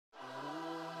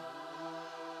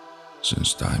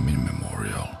Since time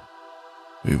immemorial,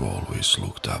 we've always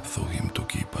looked up to him to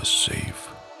keep us safe.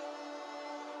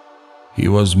 He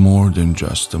was more than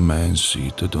just a man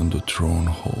seated on the throne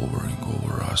hovering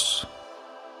over us.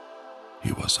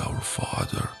 He was our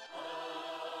father,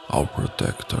 our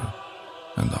protector,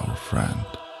 and our friend.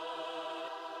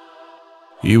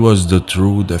 He was the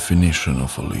true definition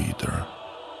of a leader.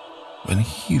 When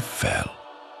he fell,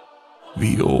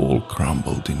 we all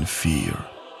crumbled in fear.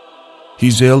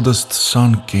 His eldest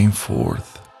son came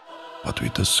forth, but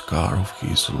with the scar of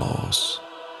his loss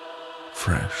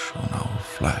fresh on our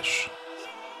flesh.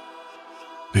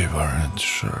 We weren't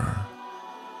sure.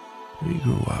 We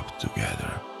grew up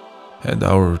together, had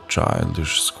our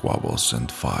childish squabbles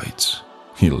and fights.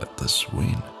 He let us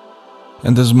win.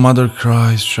 And as mother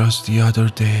cries just the other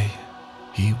day,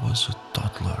 he was a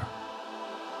toddler.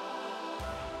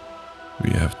 We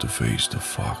have to face the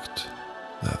fact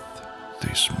that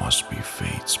this must be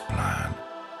fate's plan.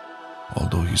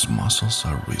 Although his muscles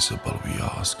are visible, we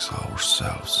ask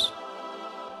ourselves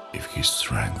if his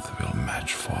strength will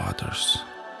match father's.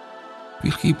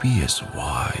 Will he be as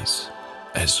wise,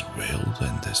 as willed,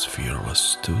 and as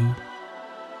fearless too?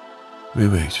 We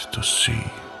wait to see.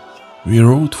 We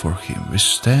root for him, we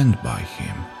stand by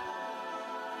him.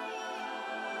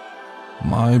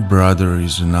 My brother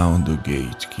is now the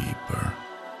gatekeeper,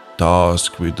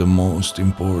 tasked with the most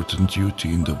important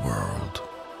duty in the world,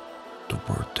 to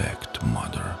protect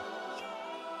mother.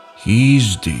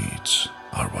 His deeds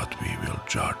are what we will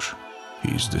judge.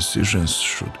 His decisions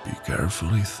should be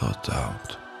carefully thought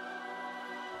out.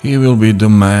 He will be the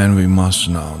man we must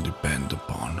now depend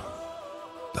upon.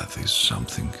 That is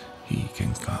something he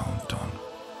can count on.